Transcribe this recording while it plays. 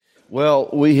Well,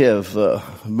 we have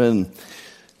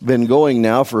been going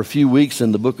now for a few weeks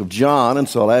in the book of John, and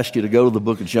so I'll ask you to go to the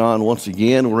book of John once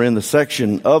again. We're in the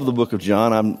section of the book of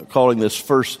John. I'm calling this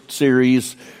first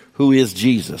series, Who is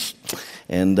Jesus?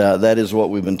 And that is what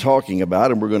we've been talking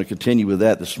about, and we're going to continue with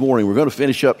that this morning. We're going to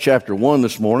finish up chapter 1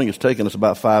 this morning. It's taken us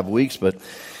about 5 weeks, but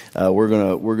we're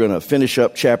going to finish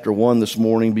up chapter 1 this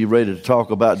morning, be ready to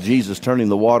talk about Jesus turning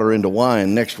the water into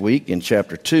wine next week in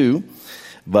chapter 2.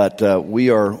 But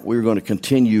we're going to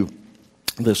continue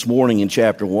this morning in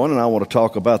chapter 1, and I want to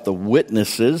talk about the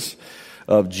witnesses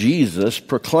of Jesus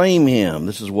proclaim him.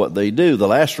 This is what they do. The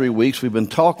last 3 weeks we've been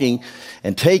talking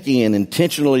and taking an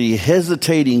intentionally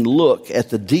hesitating look at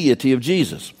the deity of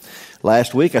Jesus.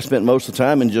 Last week I spent most of the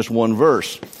time in just one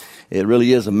verse. It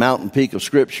really is a mountain peak of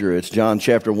Scripture. It's John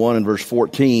chapter 1 and verse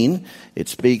 14. It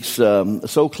speaks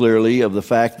so clearly of the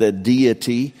fact that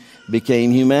deity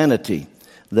became humanity.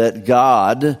 That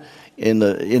God,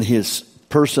 in his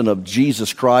person of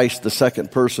Jesus Christ, the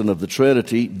second person of the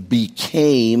Trinity,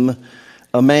 became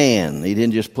a man. He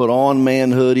didn't just put on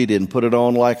manhood. He didn't put it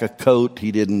on like a coat.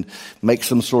 He didn't make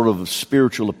some sort of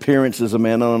spiritual appearance as a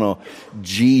man. No.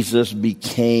 Jesus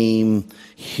became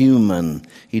human.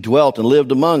 He dwelt and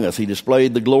lived among us. He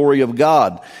displayed the glory of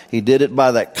God. He did it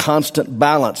by that constant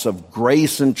balance of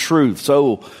grace and truth.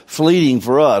 So fleeting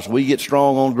for us. We get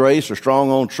strong on grace or strong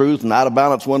on truth and out of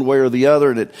balance one way or the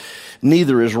other, and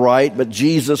neither is right. But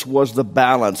Jesus was the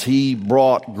balance. He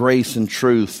brought grace and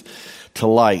truth to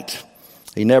light.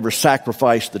 He never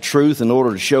sacrificed the truth in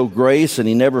order to show grace, and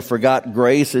he never forgot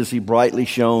grace as he brightly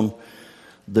shone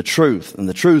the truth. And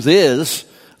the truth is,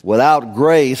 without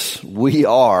grace, we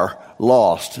are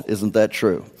lost. Isn't that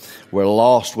true? We're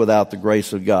lost without the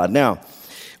grace of God. Now,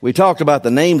 we talked about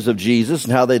the names of Jesus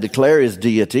and how they declare his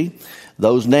deity.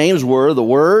 Those names were the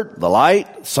Word, the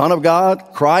Light, Son of God,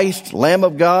 Christ, Lamb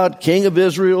of God, King of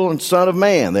Israel, and Son of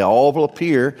Man. They all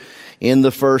appear in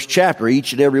the first chapter,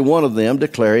 each and every one of them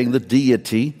declaring the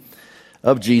deity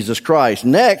of Jesus Christ.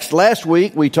 Next, last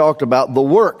week, we talked about the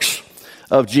works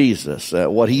of Jesus,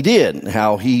 what he did,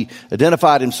 how he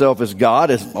identified himself as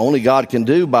God, as only God can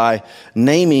do, by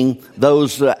naming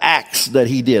those acts that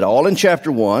he did. All in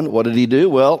chapter 1. What did he do?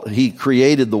 Well, he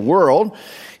created the world.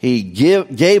 He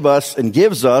gave us and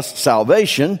gives us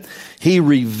salvation. He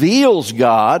reveals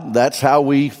God. That's how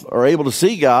we are able to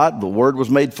see God. The Word was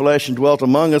made flesh and dwelt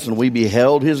among us, and we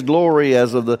beheld his glory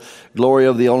as of the glory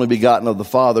of the only begotten of the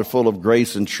Father, full of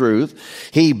grace and truth.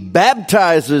 He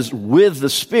baptizes with the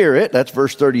Spirit. That's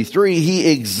verse 33.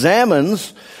 He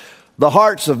examines the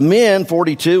hearts of men,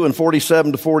 42 and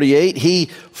 47 to 48. He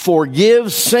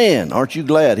forgives sin. Aren't you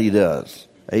glad he does?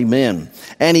 Amen.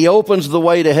 And he opens the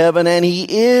way to heaven, and he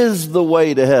is the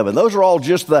way to heaven. Those are all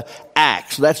just the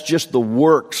acts. That's just the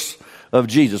works of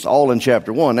Jesus, all in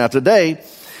chapter 1. Now today,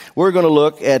 we're going to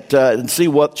look at and see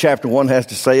what chapter 1 has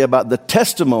to say about the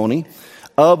testimony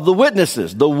of the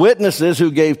witnesses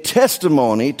who gave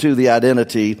testimony to the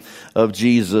identity of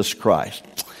Jesus Christ.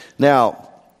 Now,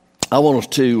 I want us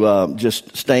to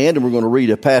just stand, and we're going to read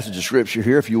a passage of Scripture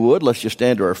here, if you would. Let's just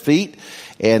stand to our feet.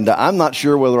 And I'm not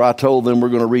sure whether I told them we're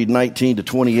going to read 19 to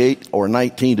 28 or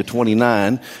 19 to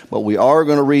 29, but we are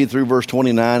going to read through verse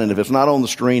 29. And if it's not on the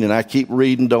screen and I keep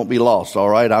reading, don't be lost, all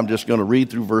right? I'm just going to read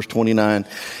through verse 29.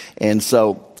 And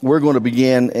so we're going to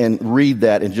begin and read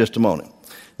that in just a moment.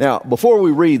 Now, before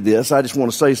we read this, I just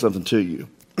want to say something to you.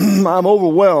 I'm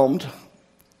overwhelmed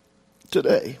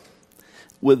today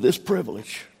with this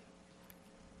privilege.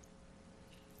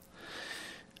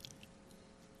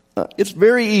 It's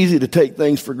very easy to take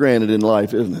things for granted in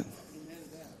life, isn't it?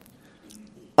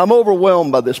 I'm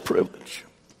overwhelmed by this privilege.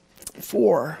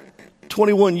 For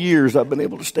 21 years, I've been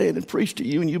able to stand and preach to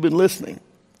you, and you've been listening.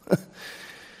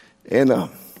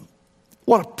 And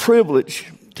what a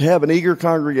privilege to have an eager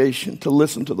congregation to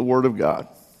listen to the Word of God.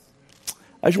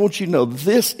 I just want you to know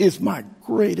this is my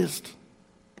greatest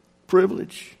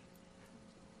privilege.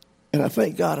 And I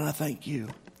thank God and I thank you.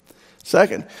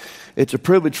 Second, it's a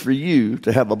privilege for you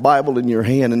to have a Bible in your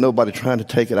hand and nobody trying to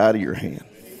take it out of your hand.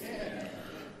 Amen.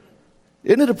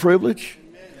 Isn't it a privilege?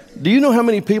 Amen. Do you know how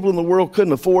many people in the world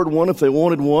couldn't afford one if they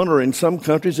wanted one, or in some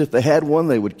countries if they had one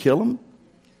they would kill them?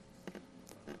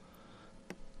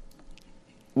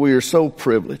 We are so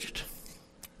privileged.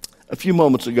 A few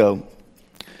moments ago,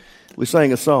 we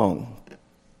sang a song,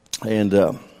 and I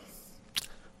don't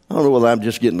know whether I'm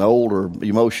just getting old or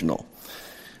emotional,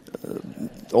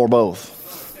 or both.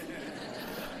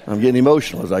 I'm getting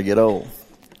emotional as I get old.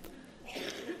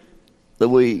 But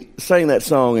we sang that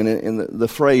song, and the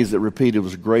phrase that repeated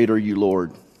was, "Great are you,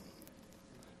 Lord."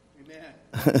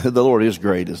 Amen. The Lord is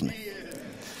great, isn't he?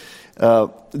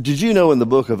 Did you know in the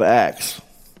book of Acts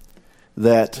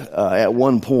that at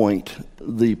one point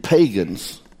the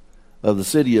pagans of the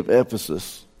city of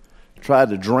Ephesus tried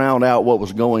to drown out what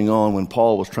was going on when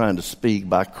Paul was trying to speak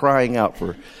by crying out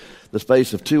for the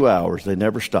space of 2 hours. They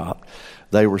never stopped.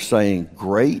 They were saying,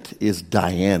 "Great is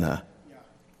Diana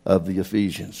of the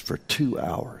Ephesians," for 2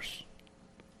 hours.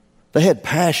 They had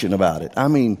passion about it. I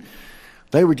mean,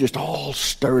 they were just all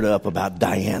stirred up about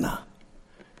Diana.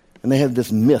 And they had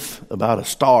this myth about a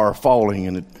star falling,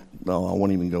 and I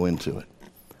won't even go into it.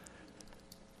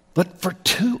 But for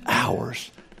 2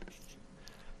 hours,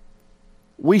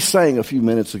 we sang a few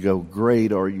minutes ago,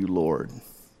 "Great are you, Lord."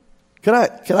 Can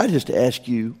I just ask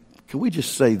you, can we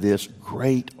just say this?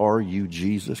 Great are you,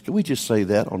 Jesus. Can we just say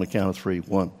that on the count of three?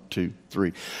 1, 2,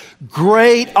 3.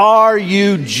 Great are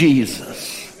you,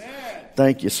 Jesus.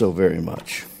 Thank you so very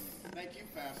much. Thank you,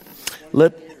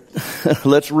 Pastor.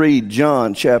 Let's read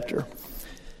John chapter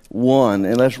 1,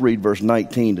 and let's read verse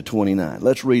 19 to 29.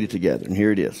 Let's read it together, and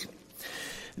here it is.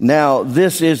 "Now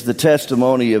this is the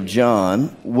testimony of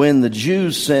John, when the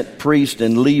Jews sent priests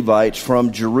and Levites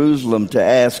from Jerusalem to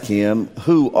ask him,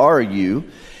 'Who are you?'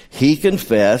 He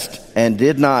confessed and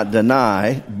did not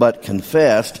deny, but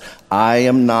confessed, 'I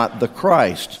am not the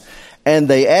Christ.' And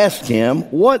they asked him,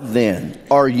 'What then?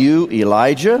 Are you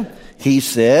Elijah?' He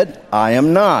said, 'I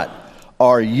am not.'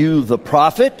 'Are you the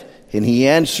prophet?' And he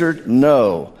answered,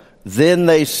 'No.' Then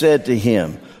they said to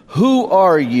him, 'Who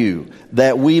are you,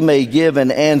 that we may give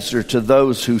an answer to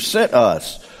those who sent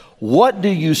us? What do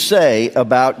you say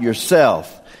about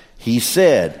yourself?' He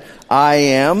said, 'I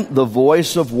am the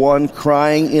voice of one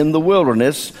crying in the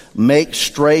wilderness, make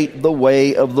straight the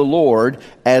way of the Lord,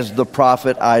 as the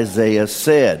prophet Isaiah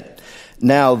said.'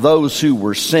 Now those who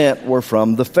were sent were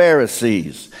from the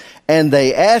Pharisees. And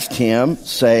they asked him,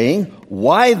 saying,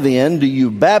 'Why then do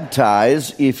you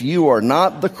baptize if you are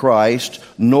not the Christ,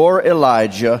 nor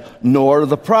Elijah, nor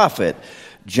the prophet?'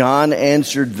 John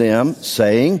answered them,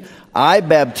 saying, 'I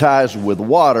baptize with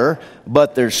water,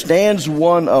 but there stands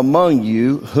one among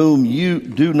you whom you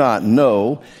do not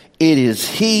know. It is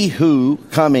he who,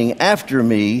 coming after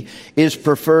me, is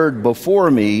preferred before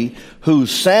me,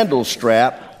 whose sandal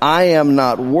strap I am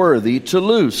not worthy to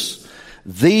loose.'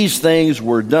 These things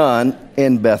were done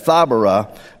in Bethabara,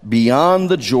 beyond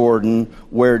the Jordan,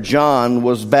 where John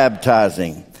was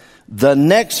baptizing. The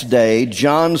next day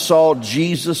John saw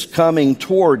Jesus coming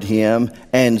toward him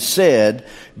and said,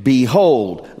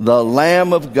 'Behold, the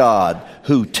Lamb of God,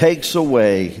 who takes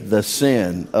away the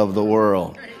sin of the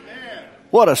world.'"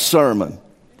 What a sermon.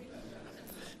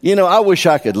 You know, I wish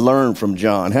I could learn from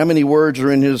John. How many words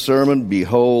are in his sermon?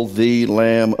 "Behold the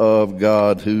Lamb of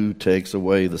God who takes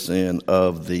away the sin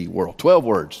of the world." 12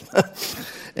 words.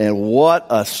 And what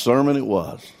a sermon it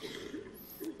was.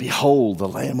 Behold the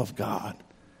Lamb of God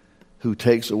who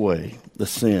takes away the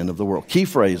sin of the world. Key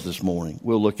phrase this morning.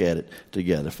 We'll look at it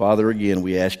together. Father, again,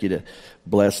 we ask you to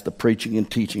bless the preaching and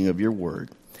teaching of your word.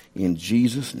 In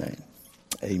Jesus' name,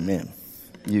 amen.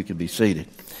 You can be seated.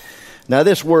 Now,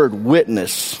 this word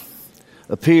witness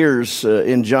appears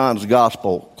in John's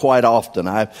gospel quite often.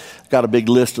 I've got a big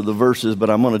list of the verses, but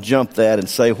I'm going to jump that and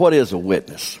say, what is a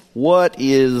witness? What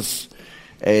is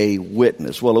a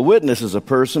witness? Well, a witness is a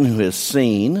person who has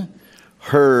seen,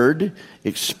 heard,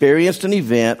 experienced an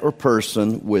event or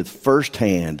person with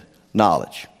firsthand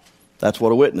knowledge. That's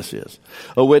what a witness is.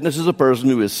 A witness is a person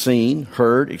who has seen,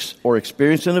 heard, or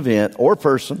experienced an event or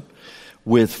person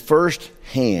with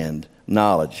firsthand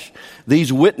knowledge.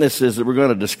 These witnesses that we're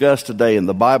going to discuss today in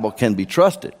the Bible can be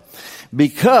trusted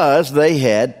because they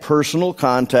had personal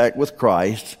contact with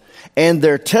Christ, and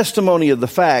their testimony of the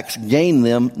facts gained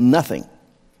them nothing.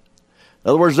 In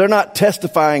other words, they're not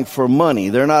testifying for money.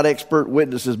 They're not expert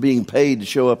witnesses being paid to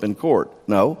show up in court.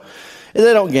 No.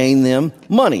 They don't gain them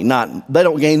money. They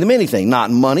don't gain them anything.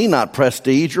 Not money, not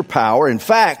prestige or power. In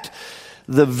fact,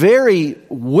 the very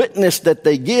witness that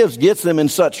they give gets them in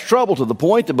such trouble to the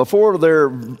point that before they're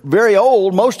very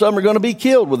old, most of them are going to be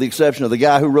killed, with the exception of the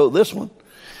guy who wrote this one.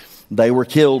 They were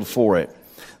killed for it.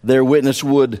 Their witness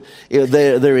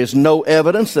there is no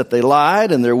evidence that they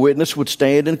lied, and their witness would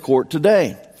stand in court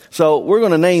today. So we're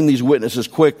going to name these witnesses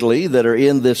quickly that are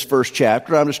in this first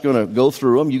chapter. I'm just going to go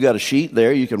through them. You got a sheet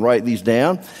there. You can write these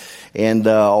down. And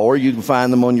or you can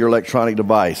find them on your electronic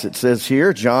device. It says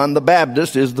here, John the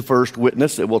Baptist is the first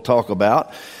witness that we'll talk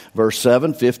about. Verse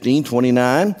 7, 15,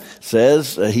 29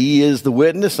 says, he is the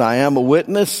witness. I am a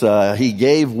witness. He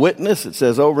gave witness, it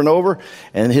says over and over.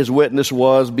 And his witness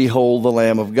was, behold, the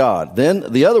Lamb of God.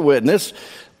 Then the other witness,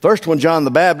 first one, John the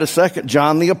Baptist. Second,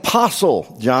 John the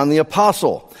Apostle. John the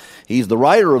Apostle. He's the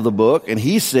writer of the book. And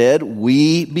he said,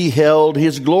 we beheld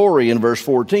his glory in verse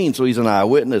 14. So he's an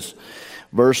eyewitness.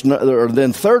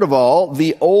 Then third of all,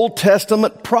 the Old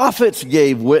Testament prophets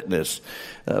gave witness.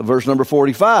 Verse number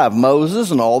 45,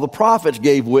 Moses and all the prophets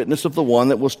gave witness of the one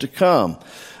that was to come.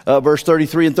 Verse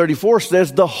 33 and 34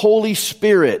 says the Holy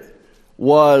Spirit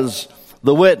was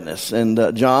the witness.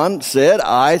 And John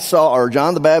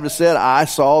the Baptist said, I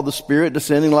saw the Spirit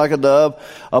descending like a dove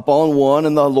upon one,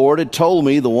 and the Lord had told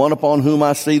me, the one upon whom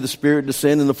I see the Spirit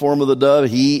descend in the form of the dove,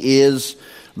 he is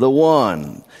the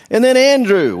one. And then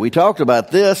Andrew, we talked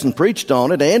about this and preached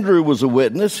on it. Andrew was a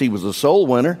witness. He was a soul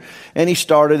winner, and he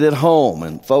started at home.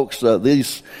 And folks,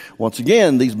 these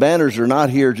banners are not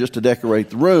here just to decorate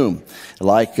the room.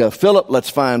 Like Philip, let's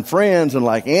find friends. And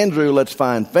like Andrew, let's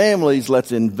find families.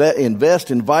 Let's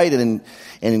invest, invite, and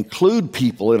include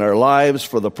people in our lives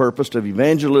for the purpose of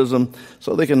evangelism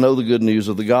so they can know the good news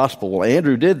of the gospel. Well,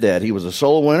 Andrew did that. He was a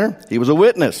soul winner. He was a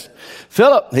witness.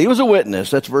 Philip, he was a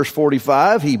witness. That's verse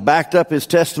 45. He backed up his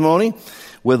testimony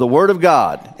with the word of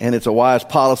God, and it's a wise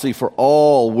policy for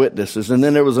all witnesses. And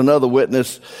then there was another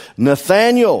witness,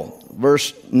 Nathanael.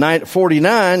 Verse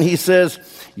 49, he says,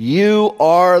 you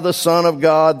are the Son of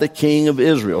God, the King of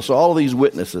Israel. So all of these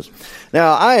witnesses.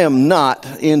 Now, I am not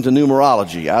into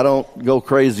numerology. I don't go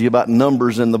crazy about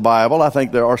numbers in the Bible. I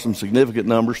think there are some significant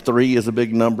numbers. 3 is a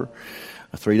big number.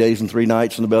 3 days and 3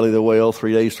 nights in the belly of the whale.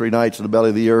 3 days, 3 nights in the belly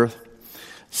of the earth.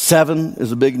 7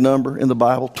 is a big number in the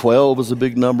Bible. 12 is a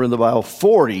big number in the Bible.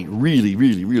 40 really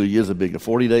is a big number.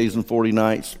 40 days and 40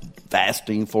 nights.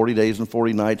 Fasting. 40 days and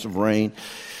 40 nights of rain.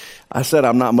 I said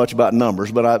I'm not much about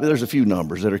numbers, but there's a few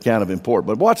numbers that are kind of important.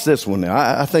 But watch this one now.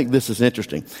 I think this is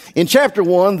interesting. In chapter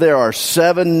 1, there are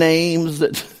 7 names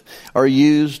that are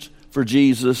used for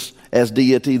Jesus as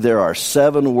deity. There are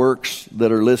 7 works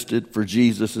that are listed for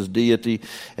Jesus as deity.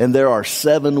 And there are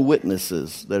 7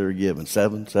 witnesses that are given.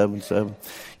 7.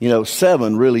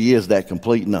 7 really is that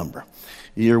complete number.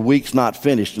 Your week's not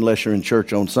finished unless you're in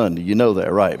church on Sunday. You know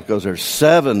that, right? Because there's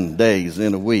 7 days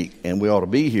in a week, and we ought to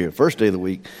be here. First day of the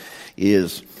week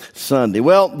is Sunday.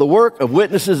 Well, the work of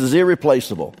witnesses is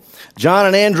irreplaceable. John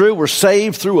and Andrew were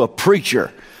saved through a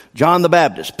preacher, John the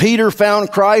Baptist. Peter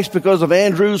found Christ because of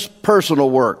Andrew's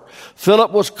personal work.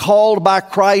 Philip was called by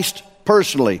Christ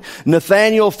personally.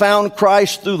 Nathanael found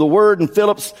Christ through the word and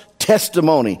Philip's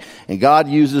testimony. And God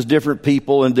uses different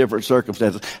people in different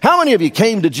circumstances. How many of you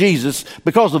came to Jesus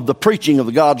because of the preaching of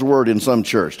the God's word in some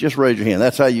church? Just raise your hand.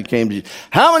 That's how you came to Jesus.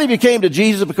 How many of you came to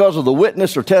Jesus because of the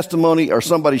witness or testimony or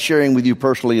somebody sharing with you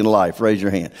personally in life? Raise your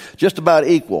hand. Just about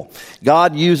equal.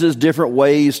 God uses different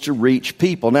ways to reach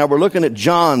people. Now we're looking at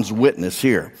John's witness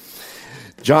here.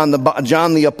 John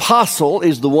the Apostle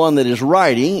is the one that is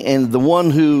writing, and the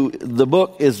one who the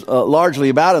book is largely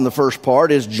about in the first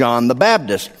part is John the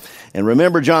Baptist. And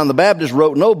remember, John the Baptist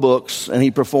wrote no books, and he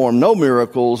performed no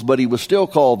miracles, but he was still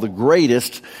called the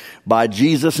greatest by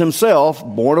Jesus himself,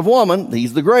 born of woman.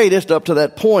 He's the greatest up to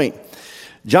that point.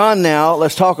 John now,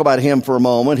 let's talk about him for a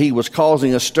moment. He was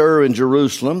causing a stir in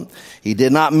Jerusalem. He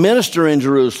did not minister in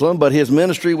Jerusalem, but his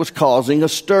ministry was causing a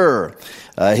stir.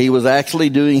 He was actually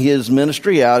doing his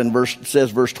ministry out in verse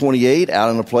 28,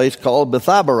 out in a place called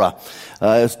Bethabara.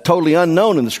 It's totally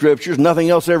unknown in the scriptures.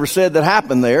 Nothing else ever said that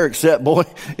happened there, except, boy,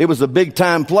 it was a big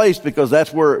time place because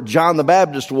that's where John the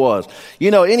Baptist was.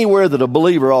 You know, anywhere that a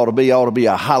believer ought to be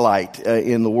a highlight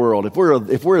in the world.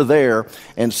 If we're there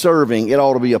and serving, it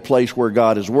ought to be a place where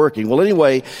God is working. Well,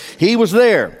 anyway, he was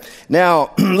there.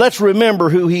 Now, let's remember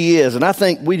who he is. And I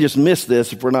think we just miss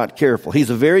this if we're not careful.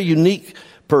 He's a very unique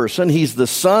person. He's the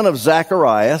son of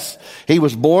Zacharias. He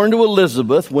was born to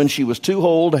Elizabeth when she was too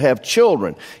old to have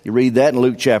children. You read that in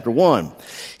Luke chapter 1.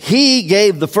 He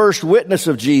gave the first witness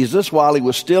of Jesus while he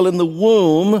was still in the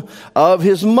womb of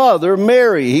his mother,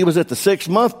 Mary. He was at the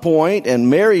 6-month point, and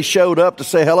Mary showed up to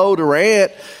say hello to her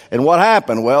aunt. And what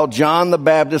happened? Well, John the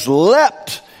Baptist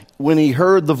leapt when he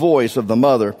heard the voice of the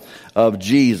mother of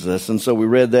Jesus. And so we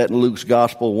read that in Luke's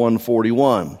Gospel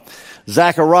 1:41.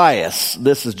 Zacharias,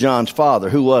 this is John's father.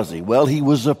 Who was he? Well, he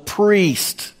was a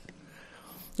priest.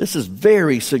 This is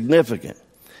very significant.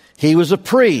 He was a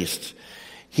priest.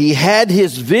 He had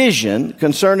his vision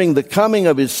concerning the coming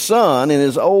of his son in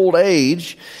his old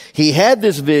age. He had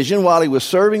this vision while he was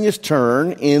serving his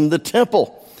turn in the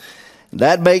temple.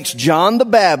 That makes John the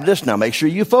Baptist, now make sure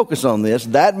you focus on this,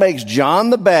 that makes John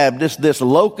the Baptist, this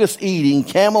locust-eating,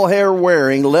 camel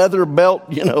hair-wearing, leather belt,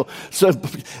 so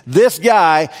this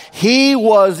guy, he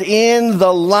was in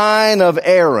the line of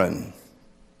Aaron.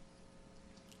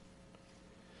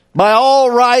 By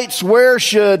all rights, where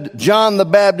should John the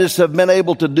Baptist have been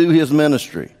able to do his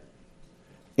ministry?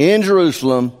 In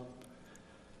Jerusalem,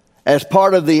 as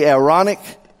part of the Aaronic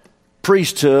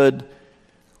priesthood,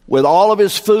 with all of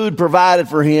his food provided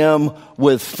for him,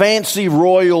 with fancy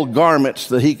royal garments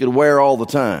that he could wear all the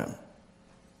time.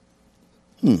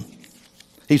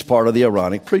 He's part of the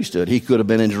Aaronic priesthood. He could have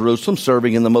been in Jerusalem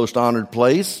serving in the most honored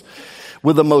place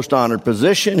with the most honored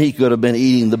position. He could have been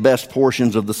eating the best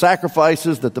portions of the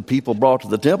sacrifices that the people brought to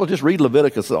the temple. Just read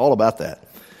Leviticus, all about that.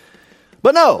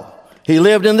 But no, he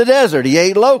lived in the desert. He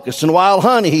ate locusts and wild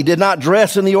honey. He did not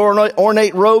dress in the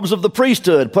ornate robes of the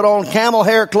priesthood, put on camel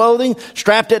hair clothing,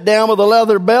 strapped it down with a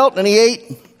leather belt, and he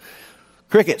ate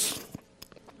crickets,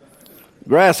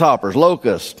 grasshoppers,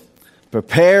 locusts.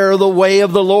 Prepare the way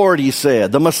of the Lord, he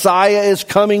said. The Messiah is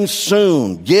coming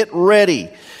soon. Get ready.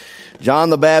 John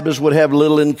the Baptist would have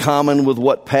little in common with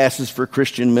what passes for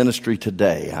Christian ministry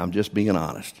today. I'm just being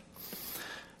honest.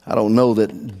 I don't know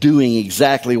that doing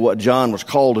exactly what John was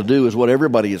called to do is what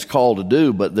everybody is called to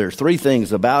do, but there are three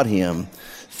things about him,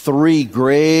 three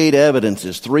great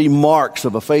evidences, three marks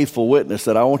of a faithful witness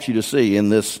that I want you to see in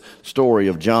this story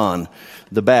of John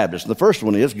the Baptist. The first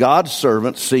one is God's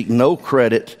servants seek no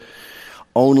credit,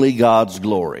 only God's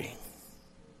glory.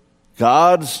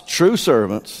 God's true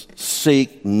servants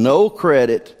seek no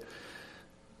credit.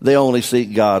 They only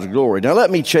seek God's glory. Now let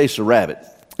me chase a rabbit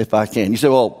if I can. You say,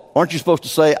 well, aren't you supposed to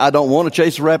say, I don't want to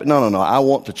chase a rabbit? No. I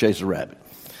want to chase a rabbit.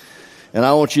 And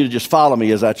I want you to just follow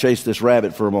me as I chase this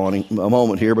rabbit for a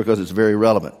moment here because it's very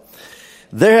relevant.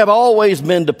 There have always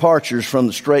been departures from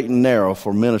the straight and narrow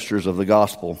for ministers of the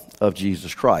gospel of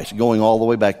Jesus Christ, going all the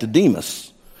way back to Demas.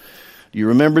 Do you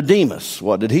remember Demas?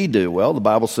 What did he do? Well, the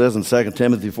Bible says in 2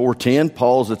 Timothy 4:10,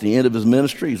 Paul's at the end of his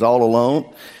ministry. He's all alone,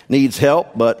 needs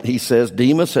help, but he says,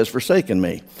 Demas has forsaken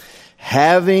me,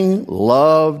 having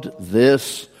loved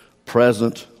this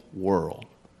present world.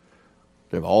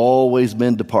 There have always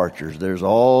been departures. There's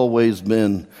always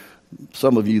been,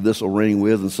 some of you this will ring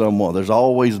with and some won't. There's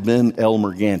always been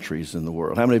Elmer Gantrys in the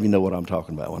world. How many of you know what I'm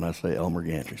talking about when I say Elmer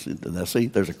Gantrys? See,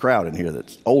 there's a crowd in here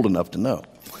that's old enough to know.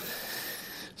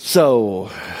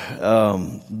 So,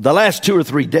 the last 2 or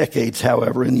 3 decades,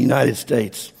 however, in the United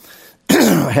States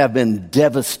have been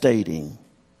devastating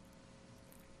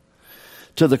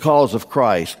to the cause of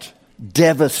Christ,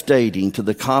 devastating to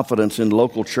the confidence in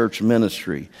local church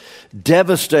ministry,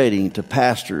 devastating to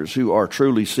pastors who are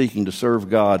truly seeking to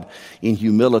serve God in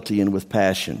humility and with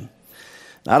passion.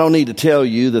 I don't need to tell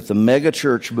you that the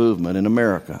megachurch movement in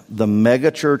America,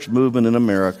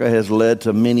 has led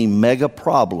to many mega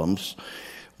problems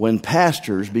when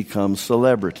pastors become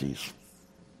celebrities.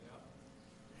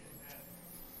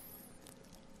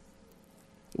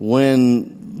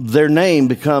 When their name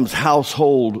becomes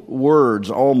household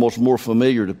words, almost more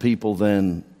familiar to people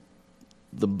than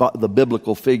the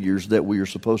biblical figures that we are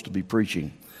supposed to be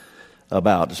preaching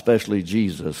about, especially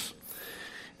Jesus.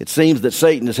 It seems that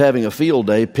Satan is having a field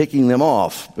day picking them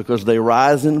off because they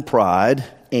rise in pride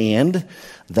and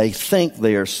they think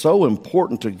they are so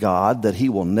important to God that He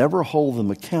will never hold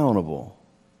them accountable.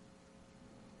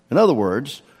 In other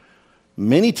words,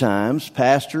 many times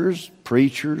pastors,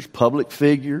 preachers, public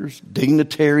figures,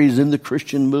 dignitaries in the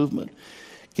Christian movement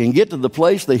can get to the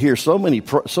place they hear so many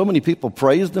people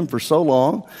praise them for so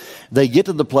long. They get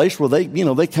to the place where they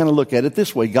kind of look at it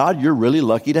this way: God, you're really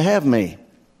lucky to have me.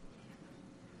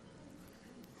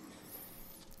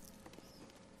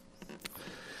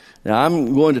 Now,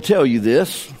 I'm going to tell you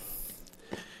this.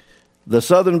 The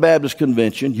Southern Baptist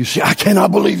Convention, you say, I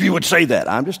cannot believe you would say that.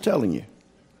 I'm just telling you.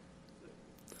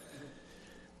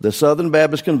 The Southern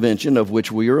Baptist Convention, of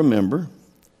which we are a member,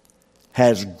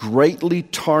 has greatly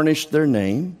tarnished their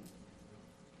name,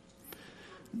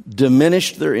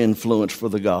 diminished their influence for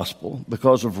the gospel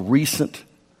because of recent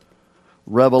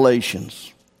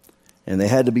revelations. And they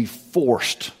had to be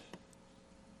forced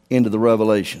into the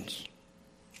revelations.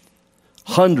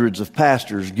 Hundreds of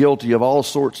pastors guilty of all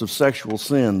sorts of sexual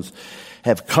sins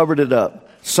have covered it up,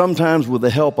 sometimes with the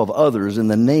help of others, in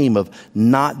the name of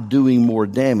not doing more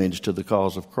damage to the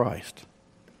cause of Christ.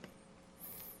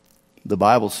 The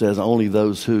Bible says only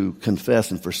those who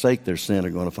confess and forsake their sin are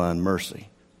going to find mercy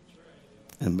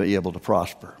and be able to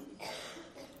prosper.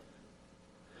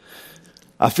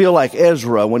 I feel like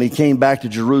Ezra when he came back to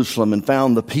Jerusalem and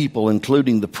found the people,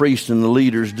 including the priests and the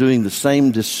leaders, doing the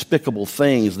same despicable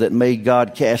things that made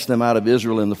God cast them out of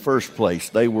Israel in the first place.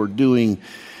 They were doing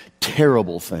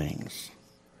terrible things.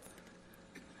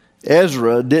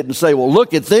 Ezra didn't say, well,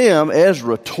 look at them.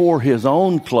 Ezra tore his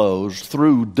own clothes,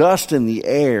 threw dust in the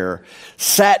air,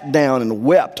 sat down and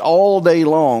wept all day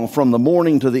long from the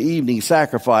morning to the evening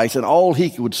sacrifice, and all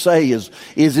he would say is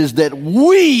that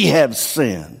we have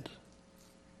sinned.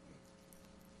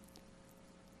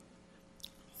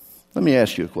 Let me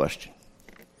ask you a question.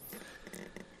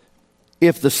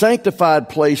 If the sanctified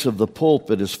place of the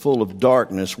pulpit is full of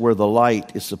darkness where the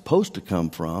light is supposed to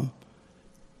come from,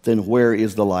 then where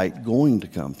is the light going to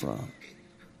come from?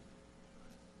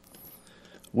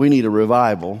 We need a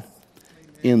revival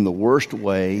in the worst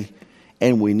way,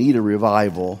 and we need a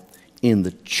revival in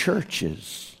the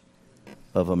churches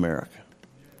of America.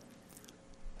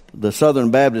 The Southern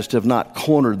Baptists have not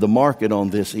cornered the market on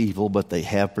this evil, but they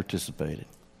have participated.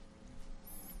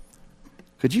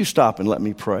 Could you stop and let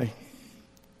me pray?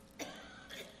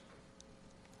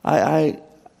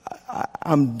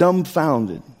 I'm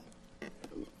dumbfounded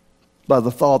by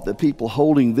the thought that people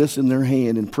holding this in their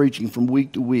hand and preaching from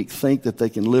week to week think that they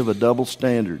can live a double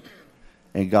standard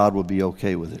and God will be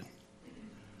okay with it.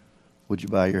 Would you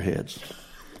bow your heads?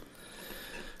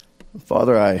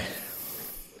 Father,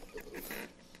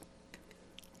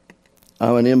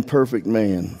 I'm an imperfect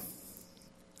man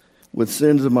with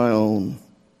sins of my own.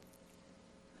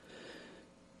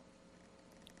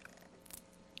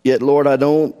 Yet, Lord, I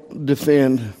don't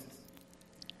defend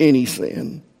any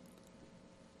sin.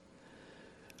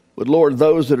 But, Lord,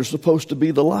 those that are supposed to be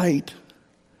the light,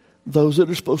 those that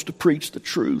are supposed to preach the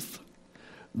truth,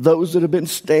 those that have been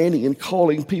standing and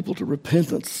calling people to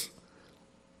repentance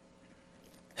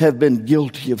have been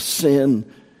guilty of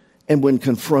sin and when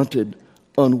confronted,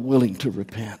 unwilling to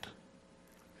repent.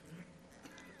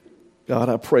 God,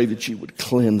 I pray that you would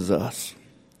cleanse us.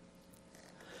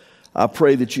 I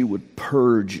pray that you would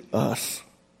purge us.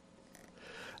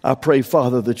 I pray,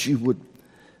 Father, that you would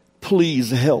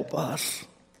please help us.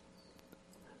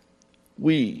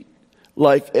 We,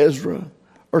 like Ezra,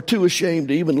 are too ashamed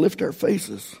to even lift our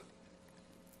faces.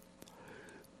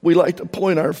 We like to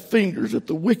point our fingers at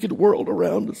the wicked world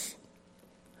around us.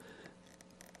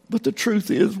 But the truth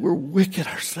is, we're wicked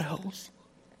ourselves.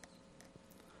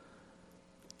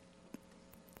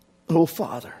 Oh,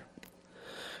 Father,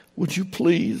 would you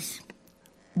please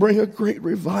bring a great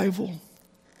revival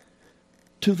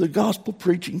to the gospel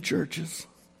preaching churches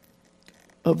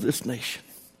of this nation.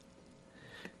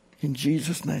 In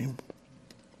Jesus' name,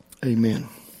 amen.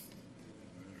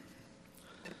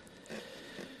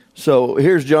 So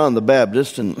here's John the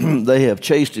Baptist, and they have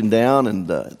chased him down, and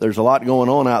there's a lot going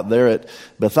on out there at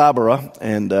Bethabara,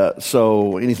 and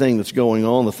so anything that's going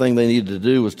on, the thing they needed to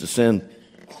do was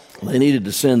they needed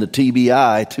to send the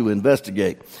TBI to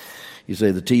investigate. You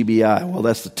say the TBI, well,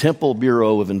 that's the Temple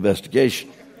Bureau of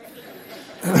Investigation.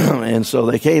 And so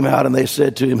they came out and they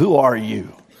said to him, who are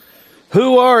you?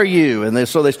 Who are you? And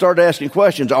so they started asking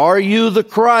questions. Are you the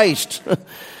Christ?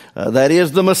 That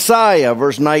is the Messiah,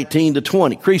 verse 19 to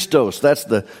 20. Christos, that's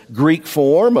the Greek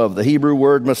form of the Hebrew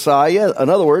word Messiah. In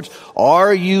other words,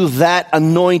 are you that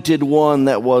anointed one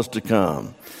that was to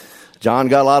come? John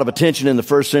got a lot of attention in the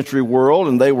first century world,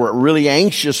 and they were really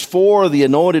anxious for the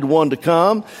anointed one to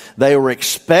come. They were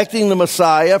expecting the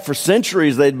Messiah. For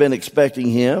centuries they'd been expecting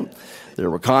him. There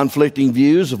were conflicting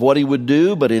views of what he would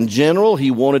do, but in general,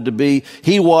 he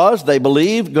was, they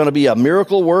believed, going to be a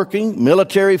miracle-working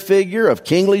military figure of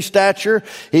kingly stature.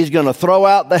 He's going to throw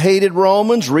out the hated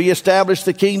Romans, reestablish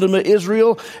the kingdom of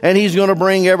Israel, and he's going to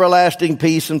bring everlasting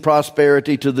peace and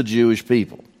prosperity to the Jewish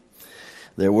people.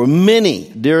 There were many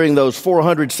during those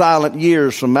 400 silent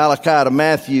years from Malachi to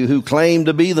Matthew who claimed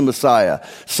to be the Messiah.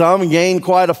 Some gained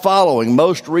quite a following.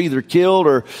 Most were either killed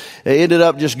or ended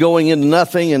up just going into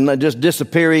nothing and just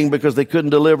disappearing because they couldn't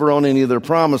deliver on any of their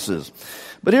promises.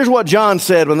 But here's what John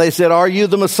said when they said, are you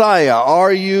the Messiah?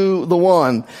 Are you the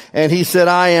one? And he said,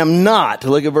 I am not.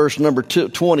 Look at verse number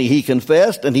 20. He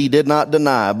confessed and he did not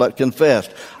deny, but confessed,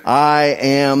 I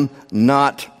am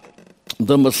not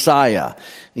the Messiah.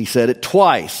 He said it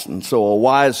twice. And so a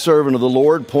wise servant of the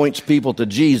Lord points people to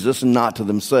Jesus and not to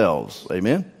themselves.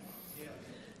 Amen?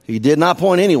 He did not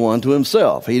point anyone to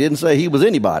himself. He didn't say he was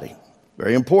anybody.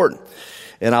 Very important.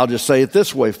 And I'll just say it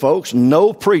this way, folks.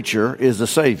 No preacher is a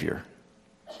savior.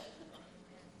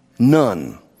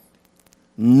 None.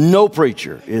 No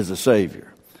preacher is a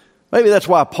savior. Maybe that's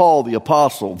why Paul the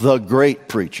apostle, the great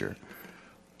preacher,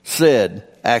 said,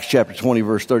 Acts chapter 20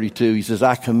 verse 32, he says,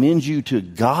 I commend you to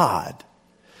God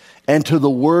and to the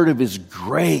word of his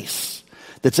grace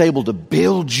that's able to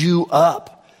build you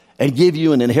up and give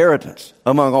you an inheritance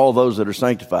among all those that are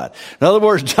sanctified. In other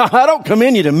words, I don't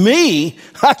commend you to me.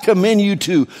 I commend you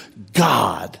to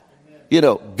God. You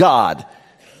know, God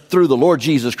through the Lord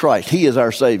Jesus Christ. He is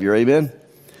our Savior. Amen.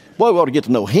 Boy, we ought to get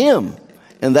to know him.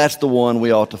 And that's the one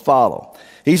we ought to follow.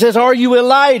 He says, are you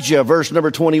Elijah? Verse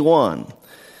number 21.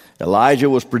 Elijah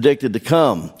was predicted to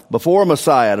come before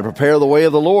Messiah to prepare the way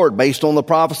of the Lord based on the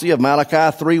prophecy of Malachi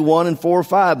 3:1 and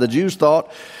 4:5. The Jews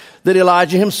thought that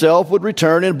Elijah himself would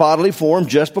return in bodily form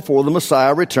just before the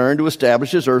Messiah returned to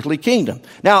establish his earthly kingdom.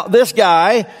 Now, this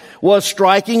guy was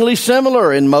strikingly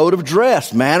similar in mode of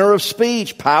dress, manner of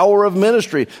speech, power of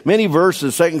ministry. Many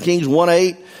verses, 2 Kings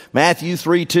 1:8, Matthew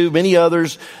 3:2, many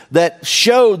others that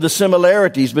showed the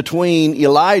similarities between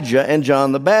Elijah and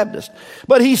John the Baptist.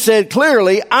 But he said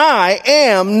clearly, I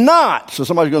am not. So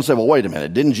somebody's going to say, well, wait a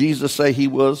minute. Didn't Jesus say he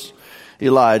was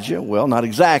Elijah? Well, not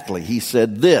exactly. He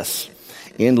said this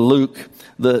in Luke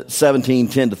the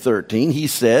 17:10-13. He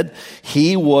said,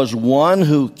 he was one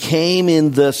who came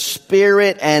in the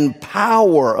spirit and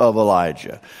power of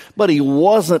Elijah. But he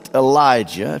wasn't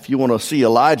Elijah. If you want to see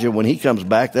Elijah when he comes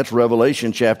back, that's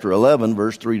Revelation chapter 11,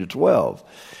 verse 3-12.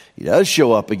 He does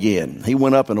show up again. He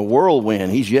went up in a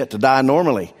whirlwind. He's yet to die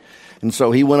normally. And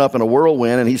so he went up in a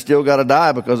whirlwind, and he's still got to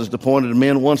die because it's appointed to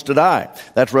men once to die.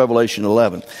 That's Revelation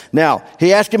 11. Now,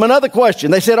 he asked him another question.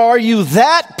 They said, are you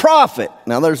that prophet?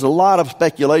 Now, there's a lot of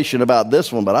speculation about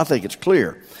this one, but I think it's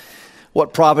clear.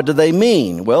 What prophet do they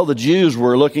mean? Well, the Jews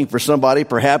were looking for somebody,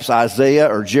 perhaps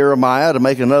Isaiah or Jeremiah, to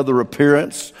make another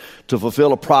appearance to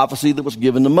fulfill a prophecy that was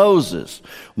given to Moses.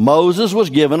 Moses was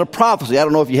given a prophecy. I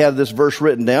don't know if you have this verse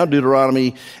written down,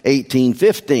 Deuteronomy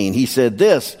 18:15. He said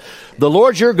this, the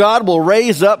Lord your God will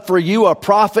raise up for you a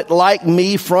prophet like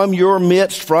me from your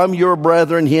midst, from your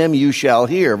brethren, him you shall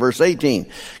hear. Verse 18.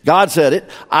 God said it,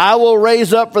 I will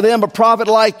raise up for them a prophet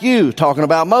like you, talking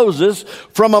about Moses,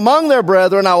 from among their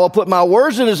brethren. I will put my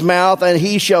words in his mouth, and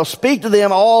he shall speak to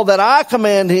them all that I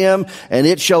command him. And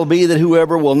it shall be that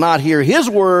whoever will not hear his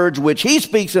words, which he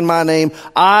speaks in my name,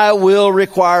 I will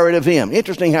require it of him.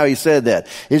 Interesting how he said that.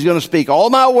 He's going to speak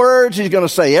all my words. He's going to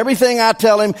say everything I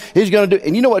tell him. He's going to do.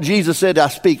 And you know what Jesus said? I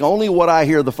speak only what I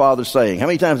hear the Father saying. How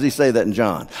many times did he say that in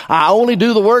John? I only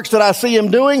do the works that I see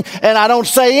him doing, and I don't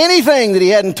say anything that he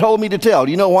hadn't told me to tell.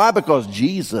 Do you know why? Because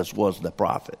Jesus was the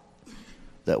prophet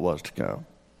that was to come.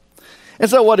 And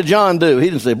so what did John do? He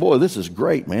didn't say, boy, this is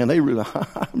great, man.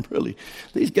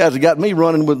 These guys have got me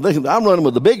running with, I'm running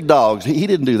with the big dogs. He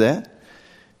didn't do that.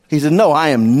 He said, no, I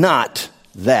am not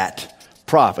that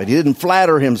prophet. He didn't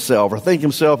flatter himself or think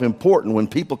himself important when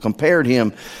people compared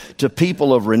him to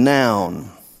people of renown.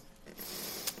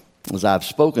 As I've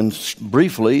spoken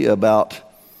briefly about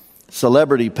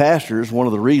celebrity pastors, one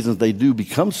of the reasons they do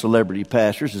become celebrity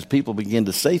pastors is people begin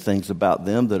to say things about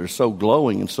them that are so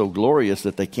glowing and so glorious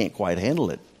that they can't quite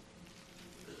handle it.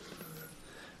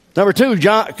 Number two,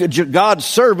 God's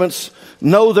servants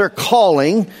know their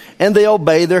calling and they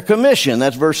obey their commission.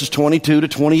 That's verses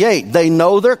 22-28. They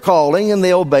know their calling and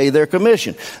they obey their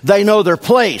commission. They know their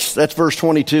place. That's verse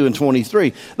 22 and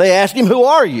 23. They asked him, who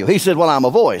are you? He said, well, I'm a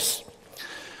voice.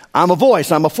 I'm a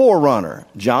voice. I'm a forerunner.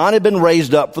 John had been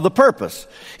raised up for the purpose.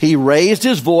 He raised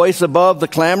his voice above the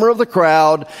clamor of the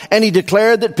crowd, and he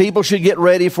declared that people should get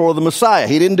ready for the Messiah.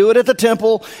 He didn't do it at the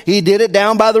temple. He did it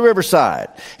down by the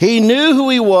riverside. He knew who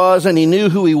he was, and he knew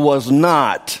who he was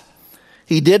not.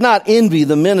 He did not envy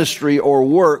the ministry or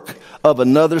work of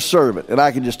another servant. And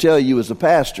I can just tell you as a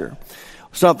pastor,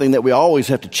 something that we always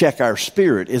have to check our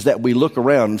spirit is that we look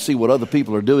around and see what other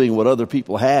people are doing, what other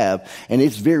people have. And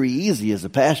it's very easy as a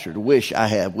pastor to wish I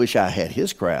had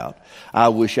his crowd. I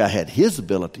wish I had his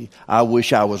ability. I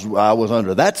wish I was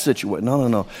under that situation.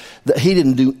 No. He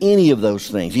didn't do any of those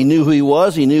things. He knew who he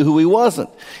was. He knew who he wasn't.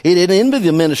 He didn't envy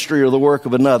the ministry or the work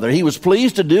of another. He was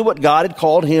pleased to do what God had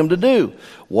called him to do.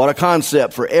 What a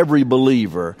concept for every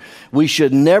believer. We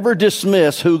should never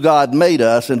dismiss who God made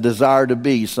us and desire to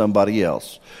be somebody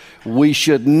else. We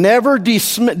should never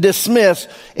dismiss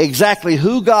exactly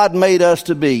who God made us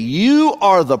to be. You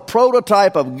are the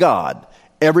prototype of God,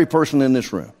 every person in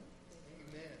this room.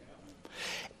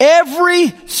 Every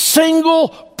single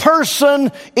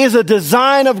person is a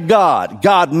design of God.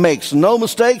 God makes no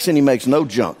mistakes and he makes no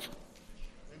junk.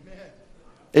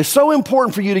 It's so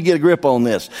important for you to get a grip on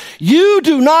this. You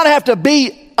do not have to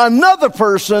be another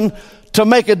person to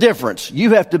make a difference.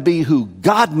 You have to be who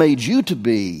God made you to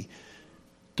be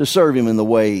to serve him in the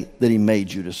way that he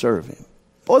made you to serve him.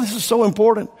 Boy, this is so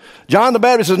important. John the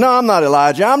Baptist says, no, I'm not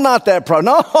Elijah. I'm not that prophet.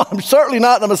 No, I'm certainly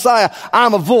not the Messiah.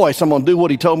 I'm a voice. I'm going to do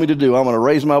what he told me to do. I'm going to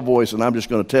raise my voice and I'm just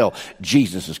going to tell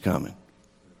Jesus is coming.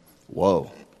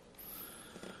 Whoa.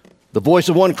 The voice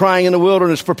of one crying in the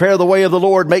wilderness, prepare the way of the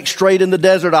Lord, make straight in the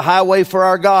desert a highway for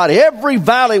our God. Every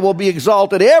valley will be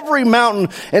exalted, every mountain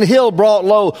and hill brought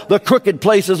low. The crooked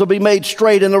places will be made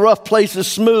straight and the rough places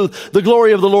smooth. The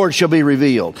glory of the Lord shall be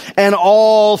revealed. And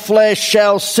all flesh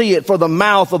shall see it, for the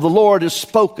mouth of the Lord is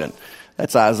spoken.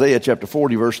 That's Isaiah chapter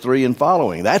 40, verse 3 and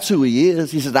following. That's who he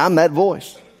is. He says, I'm that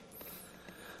voice.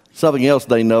 Something else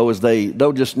they know is they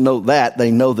don't just know that,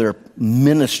 they know their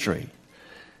ministry.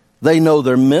 They know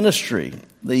their ministry.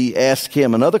 They asked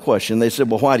him another question. They said,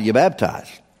 well, why do you baptize?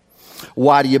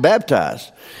 Why do you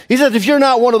baptize? He says, if you're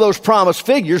not one of those promised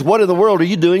figures, what in the world are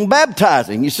you doing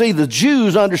baptizing? You see, the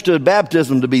Jews understood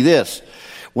baptism to be this.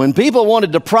 When people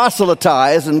wanted to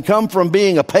proselytize and come from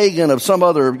being a pagan of some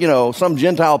other, some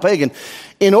Gentile pagan,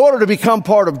 in order to become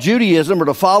part of Judaism or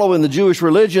to follow in the Jewish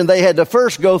religion, they had to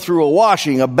first go through a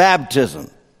washing, a baptism.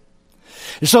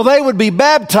 So they would be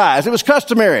baptized. It was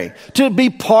customary to be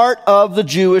part of the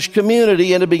Jewish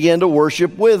community and to begin to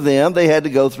worship with them. They had to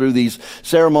go through these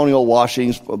ceremonial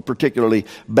washings, particularly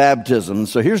baptism.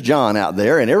 So here's John out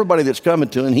there, and everybody that's coming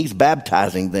to him, he's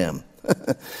baptizing them.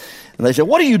 And they said,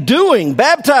 what are you doing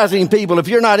baptizing people if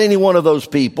you're not any one of those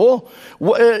people?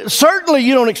 Certainly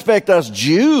you don't expect us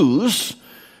Jews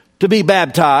to be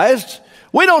baptized.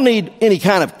 We don't need any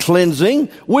kind of cleansing.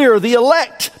 We are the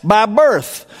elect by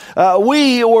birth.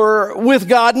 We were with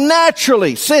God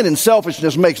naturally. Sin and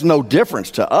selfishness makes no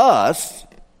difference to us.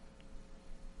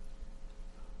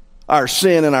 Our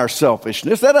sin and our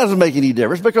selfishness, that doesn't make any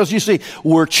difference because you see,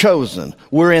 we're chosen.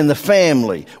 We're in the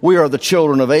family. We are the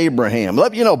children of Abraham.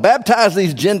 Baptize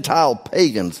these Gentile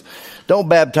pagans. Don't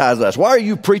baptize us. Why are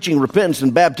you preaching repentance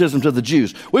and baptism to the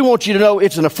Jews? We want you to know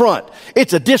it's an affront.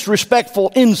 It's a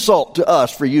disrespectful insult to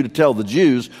us for you to tell the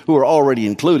Jews who are already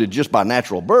included just by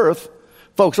natural birth.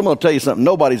 Folks, I'm going to tell you something.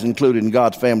 Nobody's included in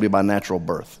God's family by natural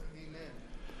birth.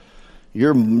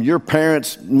 Your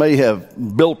parents may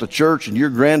have built a church and your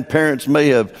grandparents may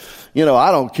have,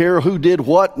 I don't care who did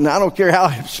what and I don't care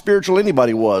how spiritual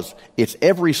anybody was. It's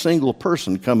every single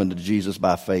person coming to Jesus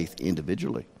by faith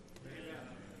individually.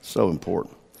 So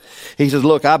important. He says,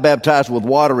 look, I baptize with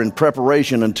water in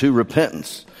preparation unto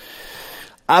repentance.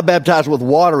 I baptize with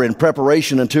water in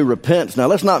preparation unto repentance. Now,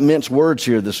 let's not mince words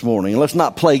here this morning. Let's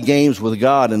not play games with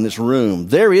God in this room.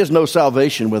 There is no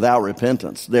salvation without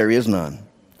repentance. There is none.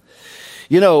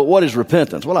 What is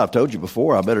repentance? Well, I've told you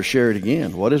before. I better share it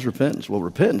again. What is repentance? Well,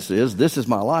 repentance is, this is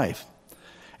my life.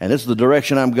 And this is the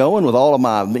direction I'm going with all of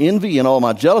my envy and all of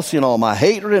my jealousy and all of my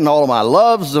hatred and all of my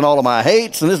loves and all of my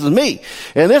hates. And this is me.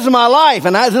 And this is my life.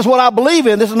 And this is what I believe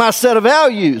in. This is my set of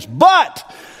values. But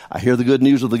I hear the good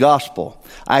news of the gospel.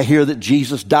 I hear that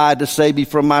Jesus died to save me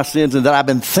from my sins and that I've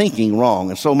been thinking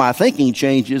wrong. And so my thinking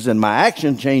changes and my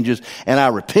action changes and I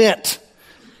repent.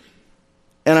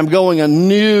 And I'm going a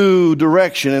new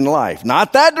direction in life.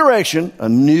 Not that direction, a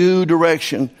new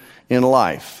direction in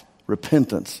life.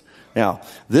 Repentance. Now,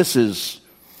 this is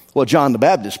what John the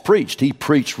Baptist preached. He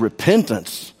preached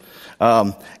repentance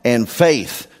and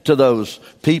faith to those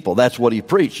people. That's what he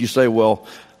preached. You say, well,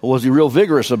 was he real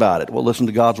vigorous about it? Well, listen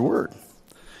to God's word.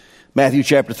 Matthew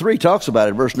chapter 3 talks about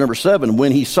it, verse number 7.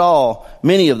 When he saw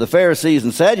many of the Pharisees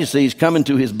and Sadducees coming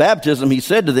to his baptism, he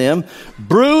said to them,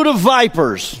 brood of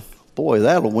vipers. Boy,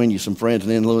 that'll win you some friends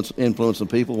and influence some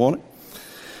people, won't it?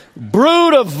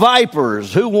 Brood of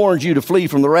vipers, who warned you to flee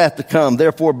from the wrath to come?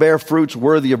 Therefore bear fruits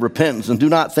worthy of repentance, and do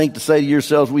not think to say to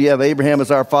yourselves, we have Abraham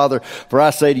as our father. For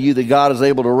I say to you that God is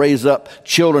able to raise up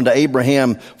children to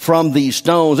Abraham from these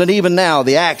stones. And even now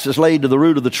the axe is laid to the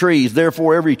root of the trees.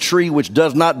 Therefore every tree which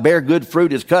does not bear good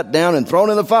fruit is cut down and thrown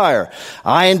in the fire.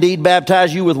 I indeed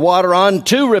baptize you with water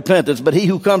unto repentance, but he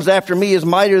who comes after me is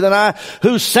mightier than I,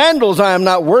 whose sandals I am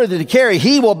not worthy to carry.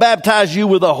 He will baptize you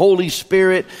with the Holy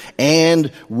Spirit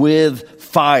and with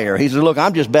fire. He said, look,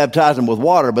 I'm just baptizing with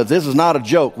water, but this is not a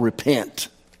joke. Repent.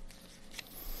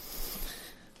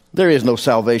 There is no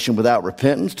salvation without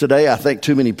repentance. Today, I think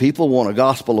too many people want a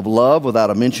gospel of love without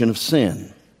a mention of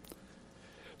sin.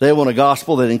 They want a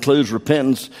gospel that includes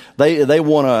repentance. They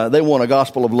want a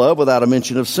gospel of love without a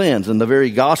mention of sins. And the very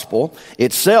gospel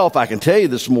itself, I can tell you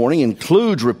this morning,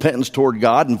 includes repentance toward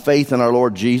God and faith in our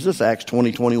Lord Jesus, Acts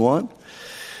 20:21.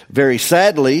 Very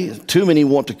sadly, too many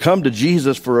want to come to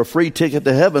Jesus for a free ticket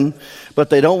to heaven, but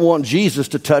they don't want Jesus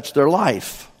to touch their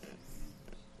life.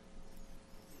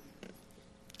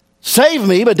 Save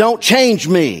me, but don't change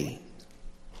me.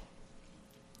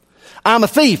 I'm a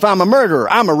thief, I'm a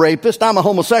murderer, I'm a rapist, I'm a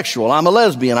homosexual, I'm a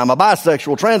lesbian, I'm a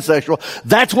bisexual, transsexual.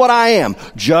 That's what I am.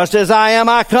 Just as I am,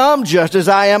 I come. Just as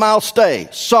I am, I'll stay.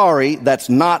 Sorry, that's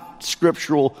not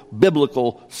scriptural,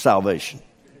 biblical salvation.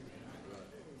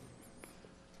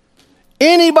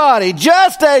 Anybody,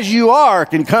 just as you are,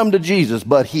 can come to Jesus,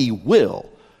 but he will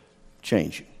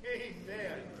change you.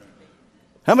 Amen.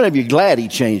 How many of you glad he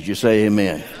changed you? Say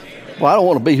amen. Well, I don't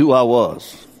want to be who I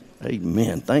was.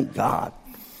 Amen. Thank God.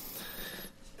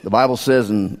 The Bible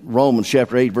says in Romans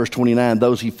chapter 8, verse 29,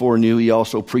 those he foreknew, he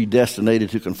also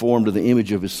predestinated to conform to the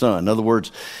image of his son. In other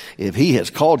words, if he has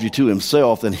called you to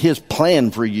himself, then his plan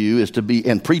for you is to be,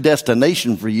 and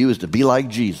predestination for you is to be like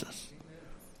Jesus.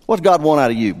 What's God want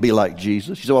out of you? Be like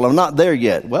Jesus. You say, well, I'm not there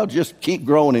yet. Well, just keep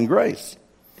growing in grace.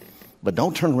 But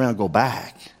don't turn around and go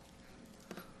back.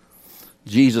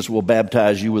 Jesus will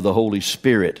baptize you with the Holy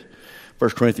Spirit. 1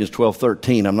 Corinthians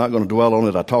 12:13. I'm not going to dwell on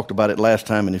it. I talked about it last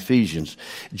time in Ephesians.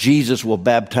 Jesus will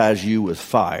baptize you with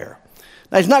fire.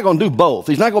 Now, he's not going to do both.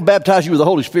 He's not going to baptize you with the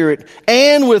Holy Spirit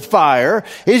and with fire.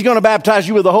 He's going to baptize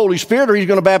you with the Holy Spirit, or he's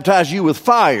going to baptize you with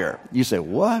fire. You say,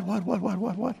 what?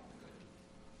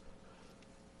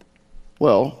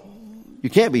 Well,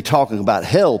 you can't be talking about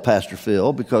hell, Pastor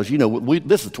Phil, because,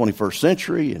 this is the 21st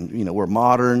century, and, we're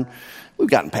modern. We've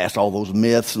gotten past all those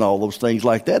myths and all those things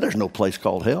like that. There's no place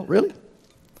called hell, really.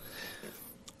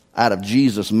 Out of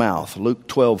Jesus' mouth, Luke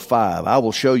 12:5, I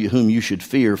will show you whom you should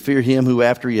fear. Fear him who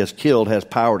after he has killed has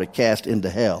power to cast into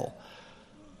hell.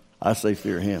 I say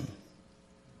fear him.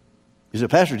 You say,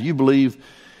 Pastor, do you believe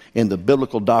in the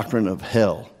biblical doctrine of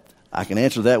hell? I can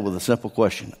answer that with a simple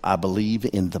question. I believe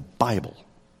in the Bible.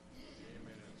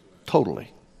 Totally.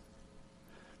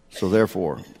 So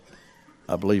therefore,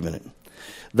 I believe in it.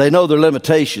 They know their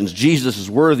limitations. Jesus is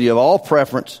worthy of all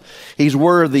preference. He's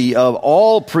worthy of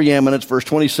all preeminence, verse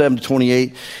 27 to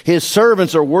 28. His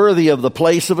servants are worthy of the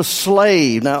place of a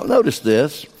slave. Now, notice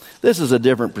this. This is a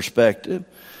different perspective.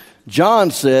 John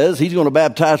says he's going to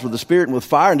baptize with the Spirit and with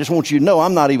fire, and just want you to know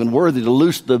I'm not even worthy to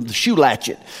loose the shoe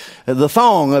latchet, the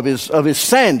thong of his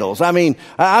sandals. I mean,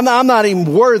 I'm not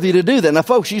even worthy to do that. Now,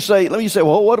 folks, you say,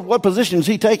 well, what position is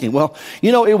he taking? Well,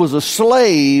 it was a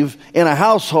slave in a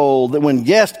household that when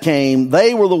guests came,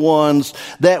 they were the ones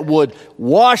that would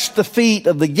wash the feet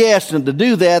of the guests, and to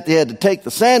do that, they had to take the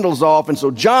sandals off. And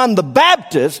so John the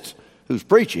Baptist, who's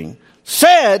preaching,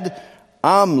 said,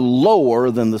 I'm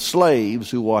lower than the slaves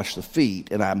who wash the feet,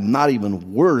 and I'm not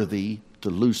even worthy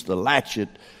to loose the latchet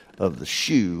of the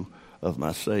shoe of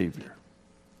my Savior.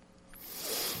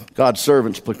 God's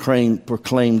servants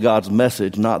proclaim God's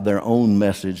message, not their own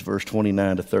message, verse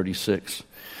 29 to 36.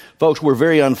 Folks, we're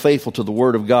very unfaithful to the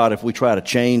Word of God if we try to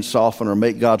change, soften, or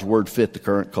make God's Word fit the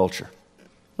current culture.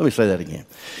 Let me say that again.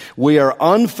 We are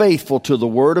unfaithful to the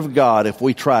Word of God if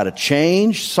we try to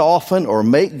change, soften, or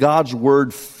make God's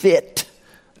Word fit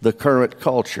the current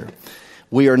culture.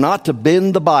 We are not to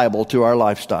bend the Bible to our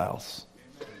lifestyles.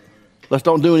 Let's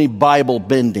don't do any Bible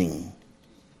bending.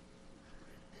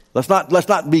 Let's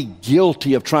not be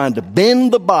guilty of trying to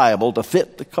bend the Bible to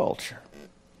fit the culture.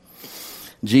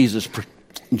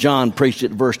 John preached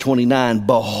it, verse 29,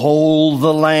 behold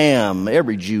the Lamb.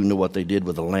 Every Jew knew what they did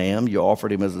with the Lamb. You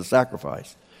offered him as a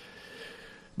sacrifice.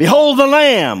 Behold the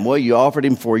Lamb. Well, you offered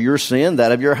him for your sin,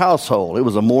 that of your household. It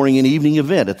was a morning and evening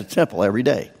event at the temple every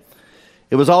day.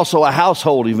 It was also a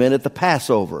household event at the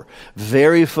Passover.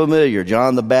 Very familiar.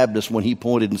 John the Baptist, when he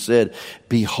pointed and said,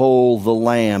 behold the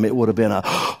Lamb, it would have been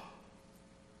a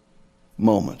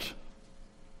moment.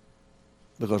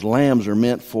 Because lambs are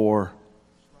meant for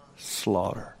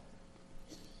slaughter.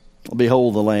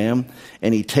 Behold the Lamb,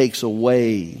 and he takes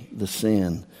away the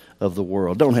sin of the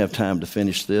world. Don't have time to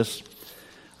finish this.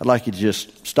 I'd like you to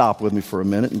just stop with me for a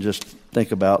minute and just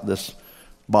think about this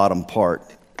bottom part.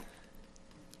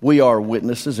 We are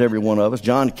witnesses, every one of us.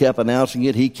 John kept announcing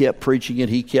it. He kept preaching it.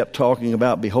 He kept talking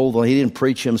about, behold, he didn't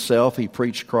preach himself. He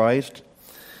preached Christ.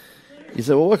 You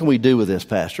say, well, what can we do with this,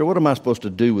 Pastor? What am I supposed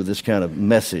to do with this kind of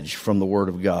message from the Word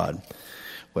of God?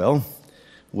 Well,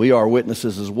 we are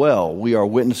witnesses as well. We are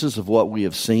witnesses of what we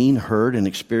have seen, heard, and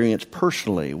experienced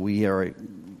personally. We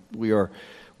are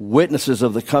witnesses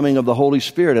of the coming of the Holy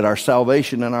Spirit at our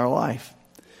salvation in our life.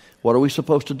 What are we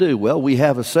supposed to do? Well, we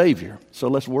have a Savior, so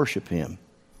let's worship Him.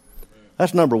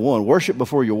 That's number one. Worship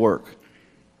before you work.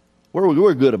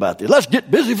 We're good about this. Let's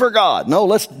get busy for God. No,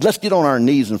 let's get on our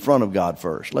knees in front of God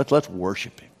first. Let's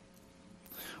worship Him.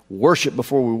 Worship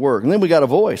before we work. And then we got a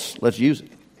voice. Let's use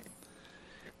it.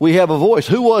 We have a voice.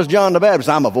 Who was John the Baptist?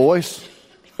 I'm a voice.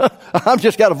 I've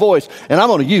just got a voice, and I'm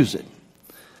going to use it.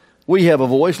 We have a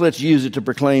voice. Let's use it to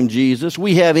proclaim Jesus.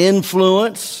 We have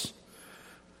influence.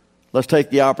 Let's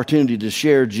take the opportunity to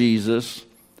share Jesus.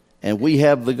 And we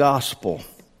have the gospel.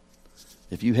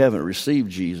 If you haven't received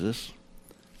Jesus,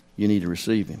 you need to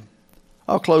receive Him.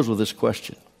 I'll close with this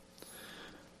question.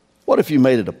 What if you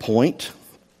made it a point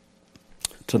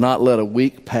to not let a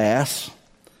week pass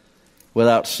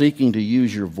without seeking to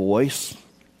use your voice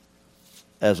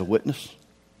as a witness?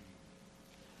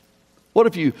 What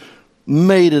if you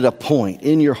made it a point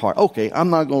in your heart, okay, I'm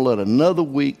not going to let another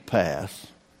week pass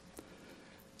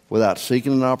without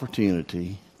seeking an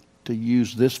opportunity to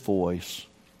use this voice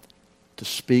to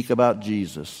speak about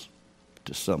Jesus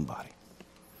to somebody.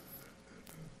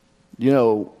 You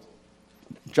know,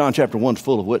 John chapter 1 is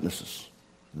full of witnesses.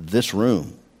 This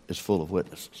room is full of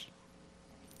witnesses.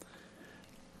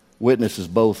 Witness is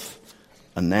both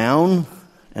a noun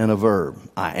and a verb.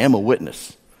 I am a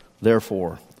witness.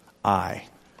 Therefore, I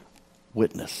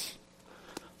witness.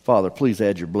 Father, please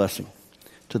add your blessing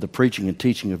to the preaching and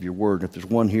teaching of your word. If there's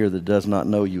one here that does not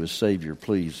know you as Savior,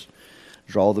 please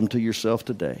draw them to yourself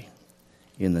today.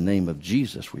 In the name of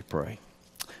Jesus we pray.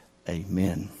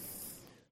 Amen.